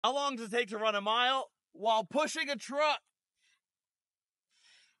How long does it take to run a mile while pushing a truck?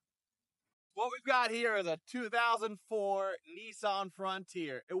 What we've got here is a 2004 Nissan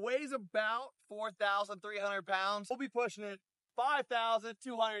Frontier. It weighs about 4,300 pounds. We'll be pushing it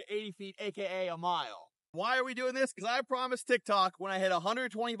 5,280 feet, aka a mile. Why are we doing this? Because I promised TikTok when I hit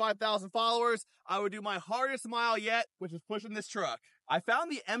 125,000 followers, I would do my hardest mile yet, which is pushing this truck. I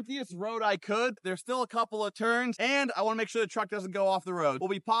found the emptiest road I could. There's still a couple of turns, and I want to make sure the truck doesn't go off the road. We'll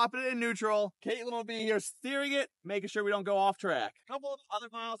be popping it in neutral. Caitlin will be here steering it, making sure we don't go off track. A couple of other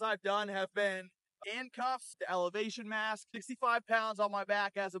miles I've done have been handcuffs, the elevation mask, 65 pounds on my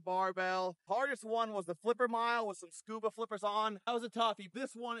back as a barbell. Hardest one was the flipper mile with some scuba flippers on. That was a toughie.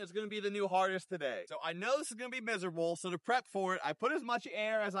 This one is going to be the new hardest today. So I know this is going to be miserable, so to prep for it, I put as much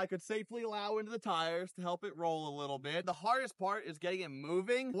air as I could safely allow into the tires to help it roll a little bit. The hardest part is getting it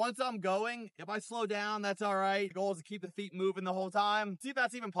moving. Once I'm going, if I slow down, that's all right. The goal is to keep the feet moving the whole time. See if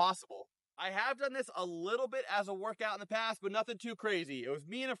that's even possible. I have done this a little bit as a workout in the past, but nothing too crazy. It was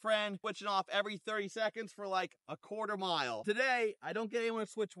me and a friend switching off every 30 seconds for like a quarter mile. Today, I don't get anyone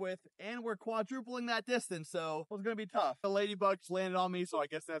to switch with, and we're quadrupling that distance, so it's gonna be tough. The ladybug just landed on me, so I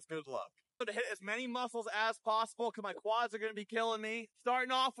guess that's good luck. To hit as many muscles as possible because my quads are gonna be killing me.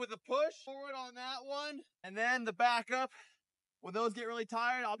 Starting off with a push forward on that one, and then the backup. When those get really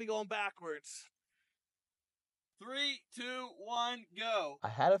tired, I'll be going backwards. 3, 2, 1, go. I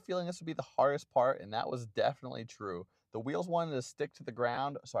had a feeling this would be the hardest part, and that was definitely true. The wheels wanted to stick to the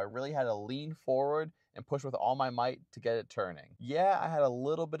ground, so I really had to lean forward and push with all my might to get it turning. Yeah, I had a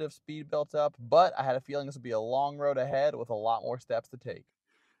little bit of speed built up, but I had a feeling this would be a long road ahead with a lot more steps to take.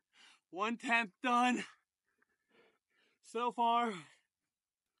 1/10 done. So far,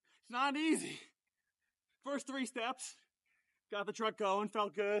 it's not easy. First 3 steps, got the truck going,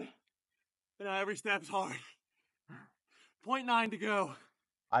 felt good. And now every step's hard. 0.9 to go.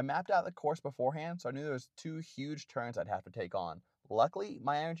 I mapped out the course beforehand, so I knew there was 2 huge turns I'd have to take on. Luckily,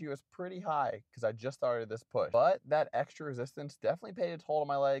 my energy was pretty high because I just started this push, but that extra resistance definitely paid a toll on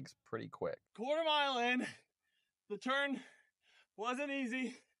my legs pretty quick. Quarter mile in, the turn wasn't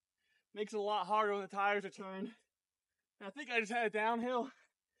easy. Makes it a lot harder when the tires are turned. And I think I just had it downhill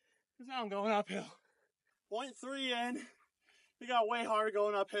because now I'm going uphill. 0.3 in, it got way harder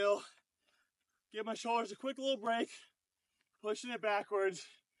going uphill. Give my shoulders a quick little break. Pushing it backwards,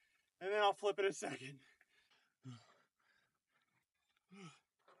 and then I'll flip it a second.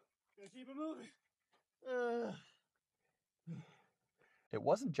 Gotta keep it moving. It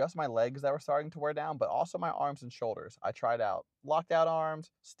wasn't just my legs that were starting to wear down, but also my arms and shoulders. I tried out locked out arms,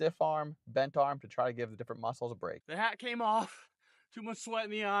 stiff arm, bent arm to try to give the different muscles a break. The hat came off, too much sweat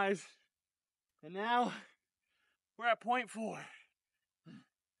in the eyes, and now we're at 0.4.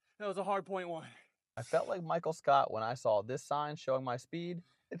 That was a hard 0.1. I felt like Michael Scott when I saw this sign showing my speed.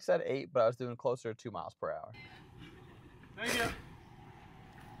 It said 8, but I was doing closer to 2 miles per hour. Thank you.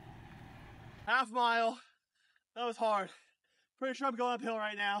 Half mile. That was hard. Pretty sure I'm going uphill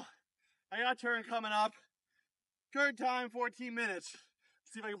right now. I got a turn coming up. Current time, 14 minutes.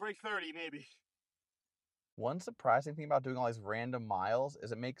 Let's see if I can break 30, maybe. One surprising thing about doing all these random miles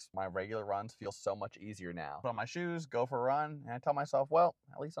is it makes my regular runs feel so much easier now. Put on my shoes, go for a run, and I tell myself, well,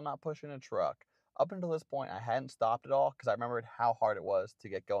 at least I'm not pushing a truck. Up until this point, I hadn't stopped at all because I remembered how hard it was to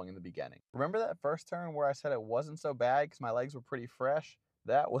get going in the beginning. Remember that first turn where I said it wasn't so bad because my legs were pretty fresh?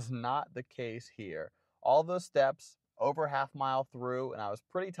 That was not the case here. All those steps, over half mile through, and I was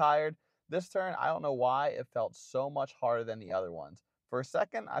pretty tired. This turn, I don't know why, it felt so much harder than the other ones. For a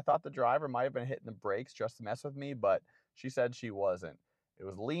second, I thought the driver might have been hitting the brakes just to mess with me, but she said she wasn't. It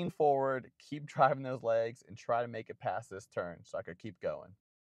was lean forward, keep driving those legs, and try to make it past this turn so I could keep going.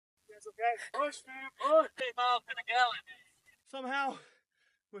 It's okay. Push, man. Push. 8 miles to the gallon. Somehow,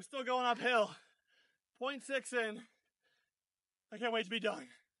 we're still going uphill. 0.6 in. I can't wait to be done.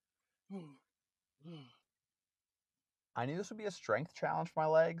 I knew this would be a strength challenge for my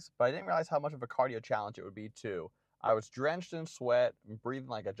legs, but I didn't realize how much of a cardio challenge it would be too. I was drenched in sweat and breathing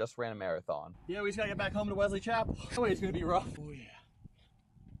like I just ran a marathon. Yeah, we just gotta get back home to Wesley Chapel. Oh, it's gonna be rough. Oh yeah.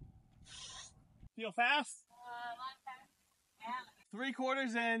 Feel fast? Yeah.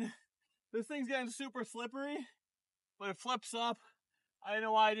 3/4 in. This thing's getting super slippery, but it flips up. I don't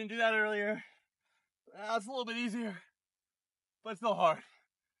know why I didn't do that earlier. It's a little bit easier, but it's still hard.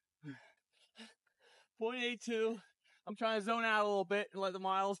 0.82. I'm trying to zone out a little bit and let the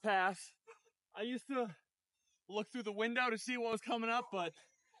miles pass. I used to look through the window to see what was coming up, but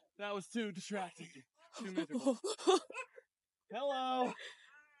that was too distracting. Too miserable. Hello.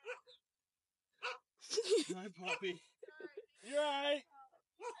 Hi, puppy. You alright?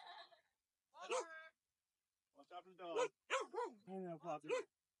 Watch out for the dog. I know, puppy.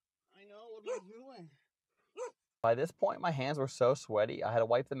 I know what I'm doing. By this point, my hands were so sweaty, I had to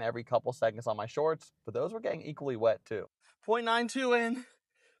wipe them every couple seconds on my shorts, but those were getting equally wet too. 0.92 in,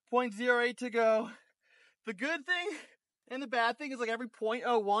 0.08 to go. The good thing and the bad thing is like every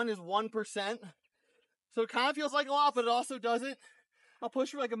 0.01 is 1%. So it kind of feels like a lot, but it also doesn't. I'll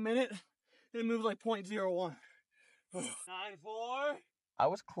push for like a minute, then move like 0.01. 9.4. I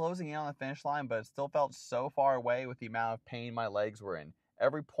was closing in on the finish line, but it still felt so far away with the amount of pain my legs were in.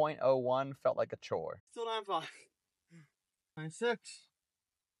 Every 0.01 felt like a chore. Still 9.5. 9.6.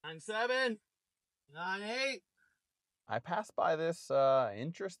 9.7. 9.8. I passed by this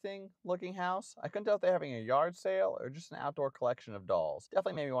interesting looking house. I couldn't tell if they're having a yard sale or just an outdoor collection of dolls.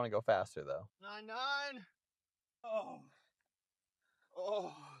 Definitely made me want to go faster though. 9.9. Oh.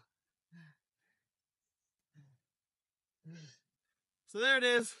 Oh. So there it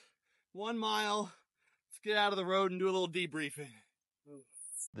is. 1 mile. Let's get out of the road and do a little debriefing.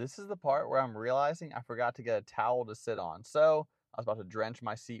 This is the part where I'm realizing I forgot to get a towel to sit on, so I was about to drench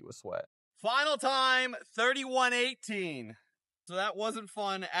my seat with sweat. Final time, 31.18. So that wasn't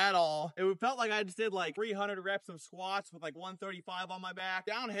fun at all. It felt like I just did like 300 reps of squats with like 135 on my back.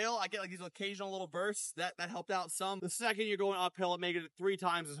 Downhill, I get like these occasional little bursts. That helped out some. The second you're going uphill, it made it 3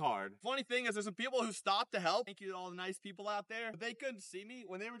 times as hard. Funny thing is there's some people who stopped to help. Thank you to all the nice people out there. But they couldn't see me.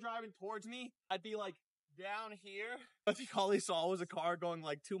 When they were driving towards me, I'd be like down here. I think all they saw was a car going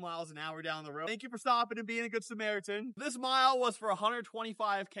like 2 miles an hour down the road. Thank you for stopping and being a good Samaritan. This mile was for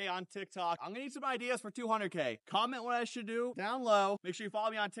 125K on TikTok. I'm gonna need some ideas for 200K. Comment what I should do down low. Make sure you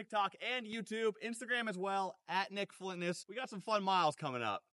follow me on TikTok and YouTube, Instagram as well, @NickFlintness. We got some fun miles coming up.